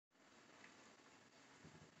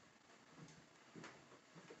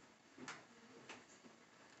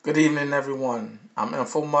Good evening, everyone. I'm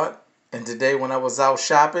Infomut, and today when I was out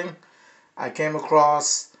shopping, I came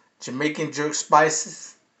across Jamaican Jerk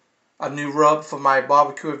Spices, a new rub for my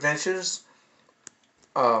barbecue adventures.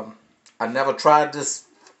 Um, I never tried this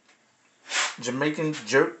Jamaican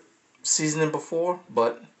Jerk seasoning before,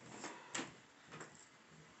 but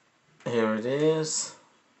here it is,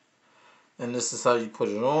 and this is how you put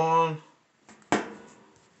it on.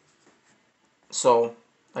 So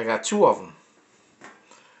I got two of them.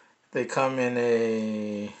 They come in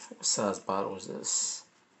a what size bottle is this?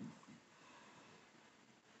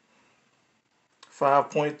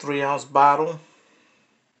 5.3 ounce bottle.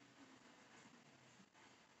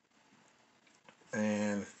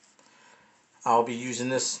 And I'll be using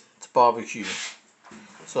this to barbecue.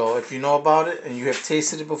 So if you know about it and you have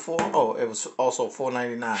tasted it before, oh, it was also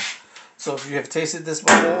 $4.99. So if you have tasted this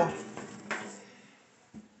before,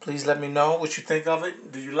 please let me know what you think of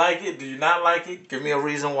it. Do you like it? Do you not like it? Give me a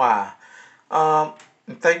reason why. And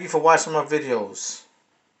thank you for watching my videos.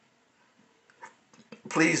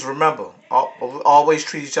 Please remember, always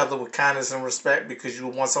treat each other with kindness and respect because you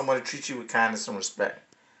want someone to treat you with kindness and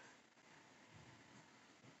respect.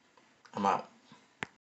 I'm out.